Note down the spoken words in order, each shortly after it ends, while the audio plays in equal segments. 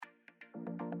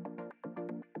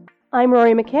I'm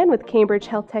Rory McCann with Cambridge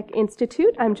Health Tech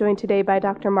Institute. I'm joined today by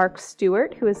Dr. Mark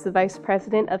Stewart, who is the Vice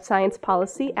President of Science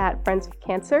Policy at Friends of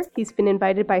Cancer. He's been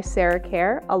invited by Sarah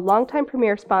Care, a longtime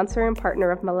premier sponsor and partner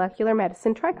of Molecular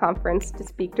Medicine Tri-Conference, to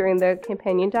speak during the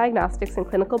Companion Diagnostics and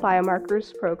Clinical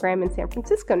Biomarkers program in San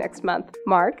Francisco next month.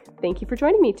 Mark, thank you for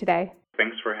joining me today.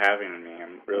 Thanks for having me.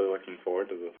 I'm really looking forward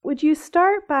to this. Would you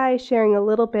start by sharing a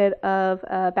little bit of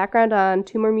background on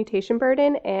tumor mutation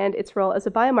burden and its role as a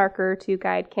biomarker to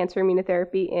guide cancer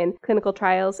immunotherapy in clinical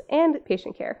trials and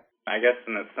patient care? I guess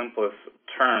in its simplest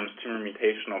terms, tumor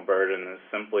mutational burden is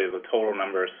simply the total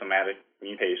number of somatic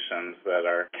mutations that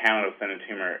are counted within a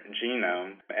tumor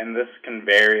genome, and this can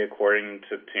vary according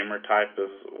to tumor type as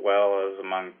well as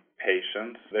among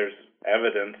patients. There's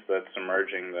evidence that's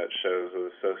emerging that shows an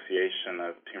association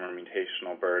of tumor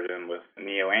mutational burden with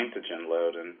neoantigen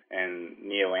load, and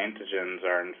neoantigens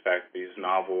are in fact these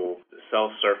novel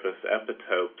cell surface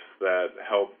epitopes that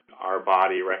help our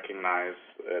body recognize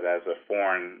it as a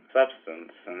foreign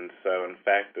substance, and so in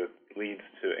fact it leads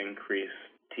to increased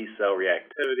T-cell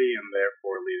reactivity and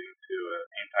therefore leading to an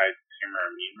anti-tumor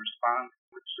immune response,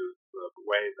 which is the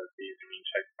way that these immune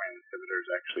checkpoint inhibitors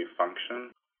actually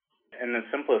function. In the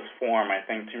simplest form, I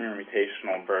think tumor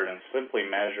mutational burden simply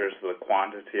measures the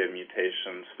quantity of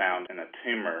mutations found in a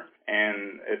tumor,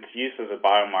 and its use as a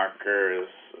biomarker is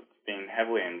being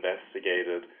heavily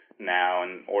investigated now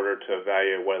in order to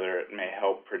evaluate whether it may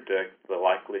help predict the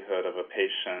likelihood of a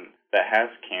patient that has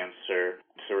cancer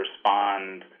to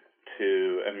respond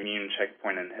to immune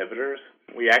checkpoint inhibitors.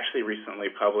 We actually recently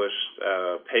published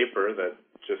a paper that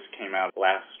just came out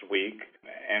last week,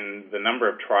 and the number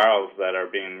of trials that are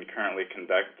being currently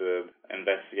conducted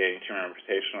investigating tumor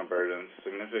mutational burden is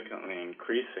significantly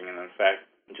increasing, and in fact,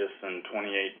 just in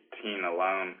 2018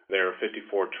 alone, there were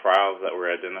 54 trials that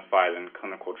were identified in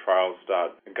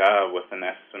clinicaltrials.gov with an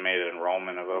estimated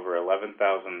enrollment of over 11,000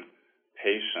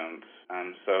 patients.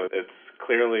 So it's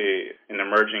clearly an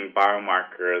emerging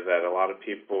biomarker that a lot of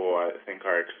people, I think,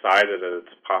 are excited at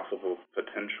its possible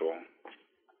potential.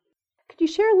 Could you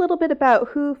share a little bit about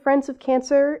who Friends of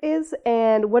Cancer is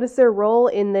and what is their role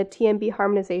in the TMB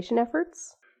harmonization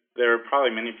efforts? There are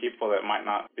probably many people that might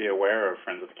not be aware of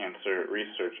Friends of Cancer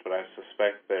research, but I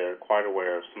suspect they're quite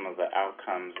aware of some of the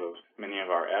outcomes of many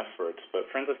of our efforts. But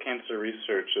Friends of Cancer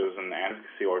Research is an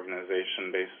advocacy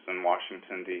organization based in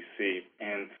Washington, D.C.,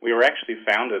 and we were actually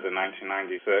founded in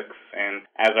 1996, and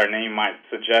as our name might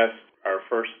suggest, our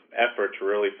first efforts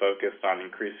really focused on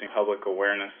increasing public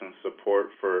awareness and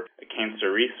support for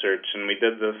cancer research, and we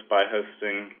did this by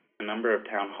hosting a number of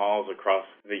town halls across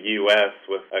the U.S.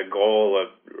 with a goal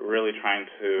of really trying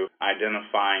to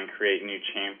identify and create new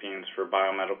champions for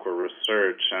biomedical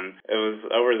research. And it was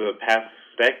over the past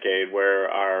decade where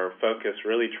our focus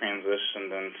really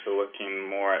transitioned into looking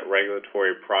more at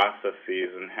regulatory processes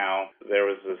and how there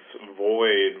was this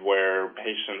void where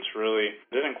patients really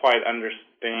didn't quite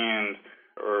understand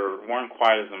or weren't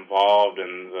quite as involved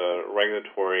in the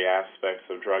regulatory aspects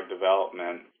of drug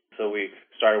development. So we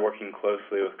started working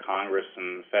closely with Congress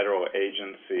and federal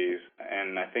agencies,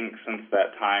 and I think since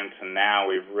that time to now,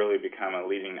 we've really become a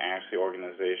leading advocacy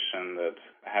organization that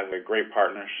has a great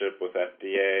partnership with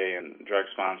FDA and drug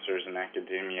sponsors and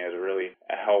academia to really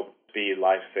help speed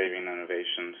life-saving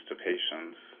innovations to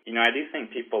patients. You know, I do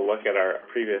think people look at our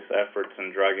previous efforts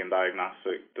in drug and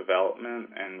diagnostic development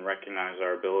and recognize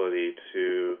our ability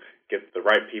to get the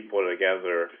right people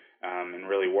together and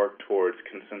really work towards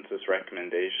consensus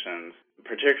recommendations,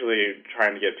 particularly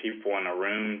trying to get people in a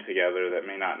room together that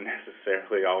may not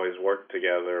necessarily always work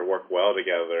together or work well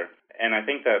together. And I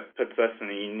think that puts us in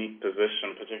a unique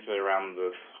position, particularly around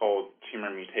this whole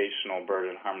tumor mutational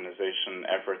burden harmonization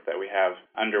effort that we have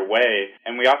underway.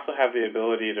 And we also have the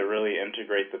ability to really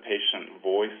integrate the patient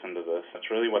voice into this.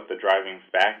 That's really what the driving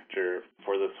factor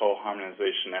for this whole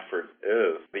harmonization effort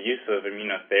is. The use of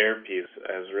immunotherapies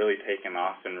has really taken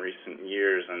off in recent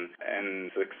years, and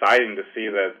it's exciting to see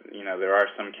that, you know, there are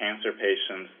some cancer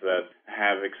patients that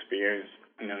have experienced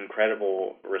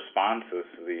incredible responses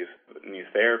to these new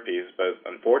therapies, but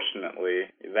unfortunately,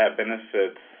 that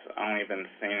benefit's only been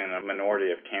seen in a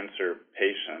minority of cancer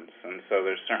patients, and so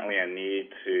there's certainly a need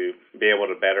to be able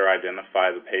to better identify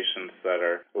the patients that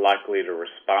are likely to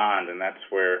respond, and that's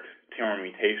where tumor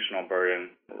mutational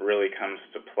burden really comes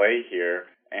to play here.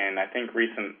 And I think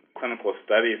recent clinical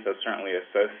studies have certainly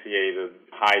associated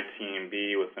high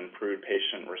TMB with improved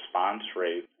patient response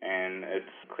rate, and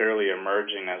it's clearly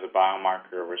emerging as a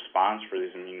biomarker of response for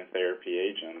these immunotherapy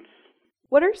agents.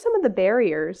 What are some of the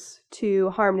barriers to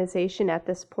harmonization at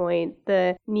this point?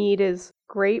 The need is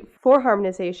great for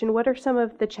harmonization. What are some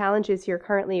of the challenges you're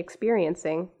currently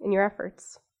experiencing in your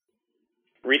efforts?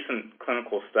 recent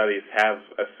clinical studies have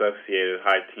associated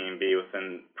high TMB with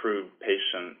improved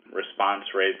patient response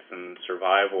rates and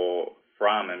survival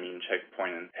from immune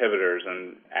checkpoint inhibitors,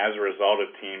 and as a result of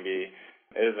TMB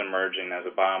is emerging as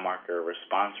a biomarker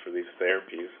response for these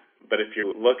therapies. But if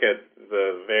you look at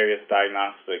the various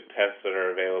diagnostic tests that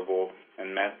are available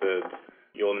and methods,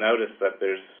 you'll notice that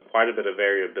there's quite a bit of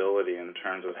variability in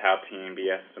terms of how TMB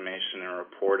estimation and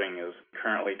reporting is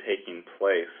currently taking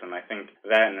place. And I think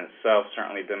that in itself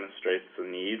certainly demonstrates the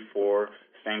need for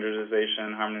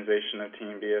standardization and harmonization of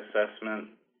TMB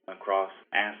assessment across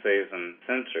assays and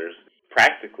sensors.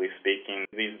 Practically speaking,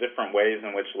 these different ways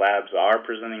in which labs are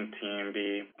presenting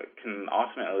TMB can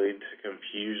ultimately lead to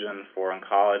confusion for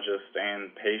oncologists and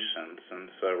patients.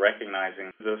 And so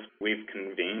recognizing this, we've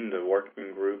convened a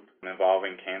working group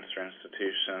involving cancer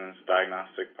institutions,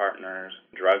 diagnostic partners,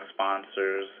 drug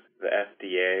sponsors, the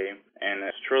FDA, and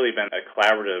it's truly been a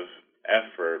collaborative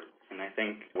effort. And I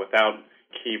think without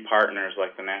key partners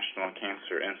like the National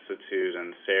Cancer Institute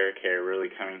and SaraCare really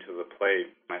coming to the plate,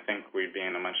 I think we'd be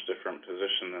in a much different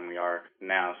position than we are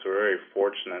now. So we're very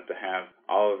fortunate to have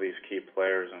all of these key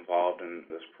players involved in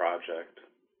this project.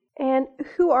 And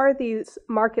who are these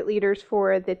market leaders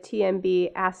for the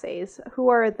TMB assays? Who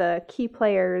are the key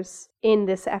players in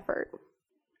this effort?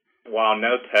 While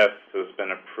no test has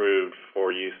been approved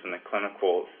for use in the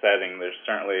clinical setting, there's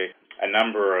certainly a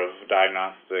number of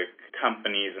diagnostic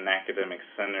companies and academic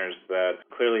centers that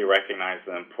clearly recognize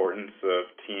the importance of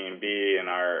TMB and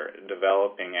are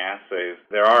developing assays.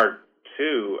 There are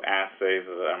two assays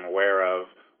that I'm aware of,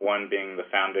 one being the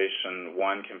Foundation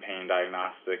 1 companion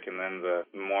diagnostic and then the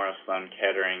Memorial Sloan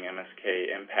Kettering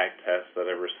MSK Impact test that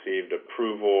have received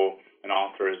approval and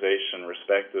authorization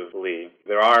respectively.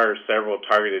 There are several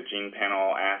targeted gene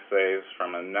panel assays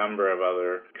from a number of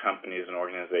other companies and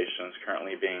organizations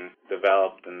currently being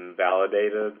developed and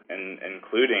validated, and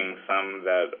including some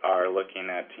that are looking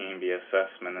at TMB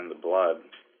assessment in the blood.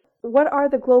 What are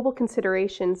the global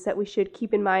considerations that we should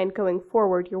keep in mind going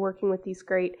forward? You're working with these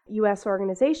great U.S.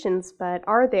 organizations, but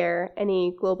are there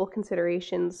any global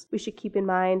considerations we should keep in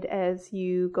mind as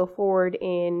you go forward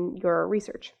in your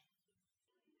research?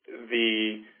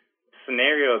 The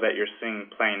scenario that you're seeing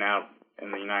playing out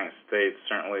in the United States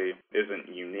certainly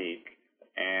isn't unique,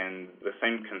 and the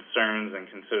same concerns and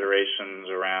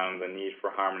considerations around the need for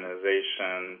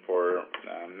harmonization, for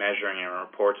measuring and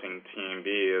reporting TMB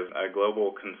is a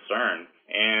global concern.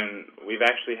 And we've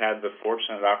actually had the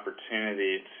fortunate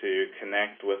opportunity to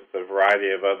connect with a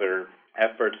variety of other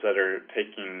efforts that are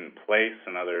taking place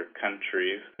in other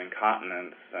countries and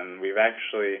continents, and we've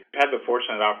actually had the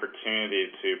fortunate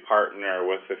opportunity to partner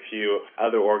with a few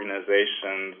other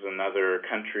organizations in other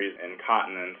countries and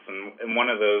continents, and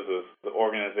one of those is the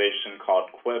organization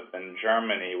called QUIP in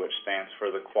Germany, which stands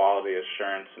for the Quality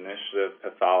Assurance Initiative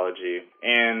Pathology.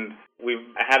 And we've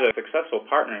had a successful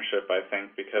partnership, I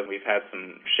think, because we've had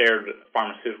some shared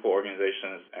pharmaceutical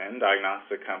organizations and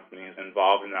diagnostic companies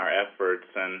involved in our efforts.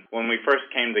 And when we first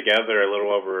came together a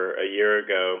little over a year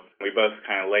ago, we both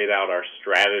kind of laid out our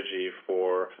strategy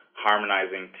for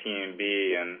harmonizing TMB.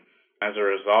 And as a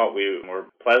result, we were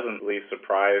pleasantly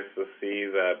surprised to see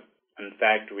that, in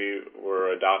fact, we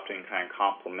were adopting kind of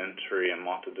complementary and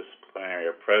multidisciplinary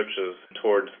approaches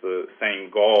towards the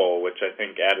same goal, which I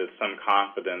think added some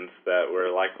confidence that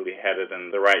we're likely headed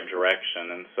in the right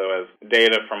direction. And so as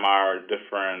data from our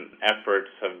different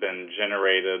efforts have been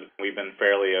generated, we've been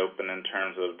fairly open in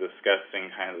terms of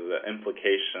discussing kind of the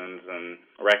implications and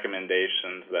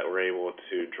recommendations that we're able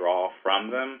to draw from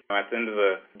them. At the end of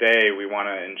the day, we want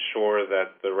to ensure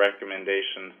that the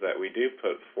recommendations that we do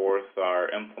put forth are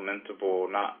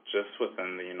implementable not just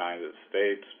within the United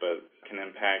States, but can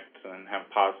impact and have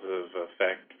positive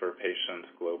effect for patients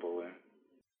globally.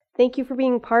 Thank you for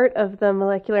being part of the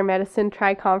Molecular Medicine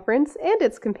Tri-Conference and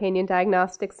its Companion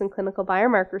Diagnostics and Clinical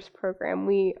Biomarkers program.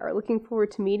 We are looking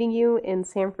forward to meeting you in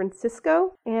San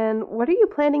Francisco. And what are you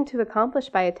planning to accomplish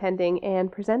by attending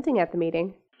and presenting at the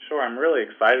meeting? Sure, I'm really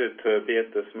excited to be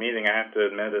at this meeting. I have to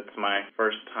admit it's my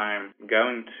first time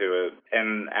going to it.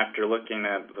 And after looking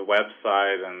at the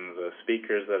website and the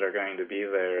speakers that are going to be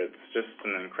there, it's just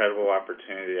an incredible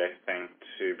opportunity, I think,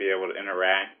 to be able to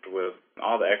interact with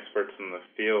all the experts in the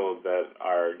field that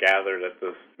are gathered at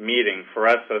this meeting. For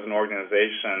us as an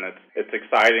organization, it's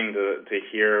exciting to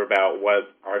hear about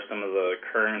what are some of the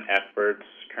current efforts,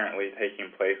 currently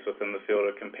taking place within the field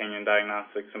of companion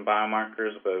diagnostics and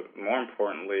biomarkers, but more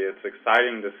importantly, it's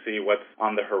exciting to see what's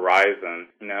on the horizon.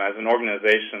 As an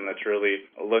organization that's really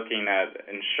looking at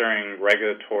ensuring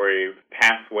regulatory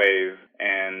pathways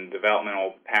and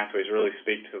developmental pathways really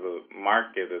speak to the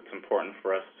market, it's important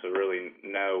for us to really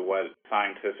know what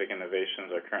scientific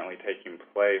innovations are currently taking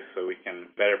place so we can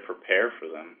better prepare for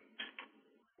them.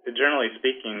 Generally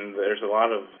speaking, there's a lot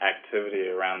of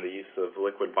activity around the use of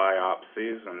liquid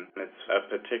biopsies, and it's of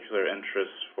particular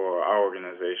interest for our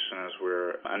organization as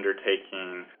we're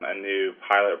undertaking a new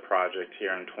pilot project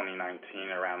here in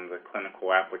 2019 around the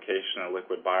clinical application of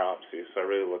liquid biopsies. So I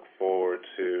really look forward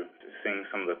to seeing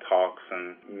some of the talks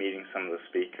and meeting some of the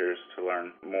speakers to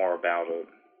learn more about it.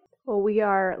 Well, we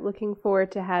are looking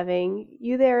forward to having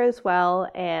you there as well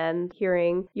and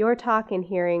hearing your talk and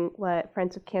hearing what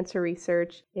Friends of Cancer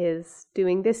Research is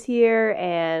doing this year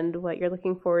and what you're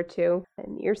looking forward to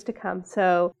in years to come.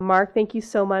 So, Mark, thank you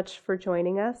so much for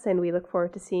joining us, and we look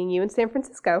forward to seeing you in San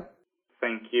Francisco.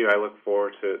 Thank you. I look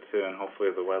forward to it too, and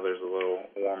hopefully the weather's a little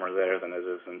warmer there than it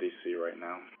is in D.C. right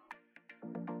now.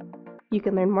 You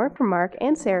can learn more from Mark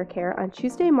and Sarah Care on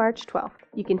Tuesday, March 12th.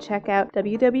 You can check out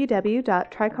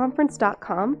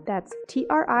www.triconference.com. That's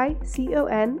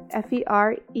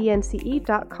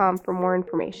TRICONFERENCE.com for more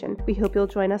information. We hope you'll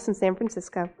join us in San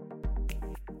Francisco.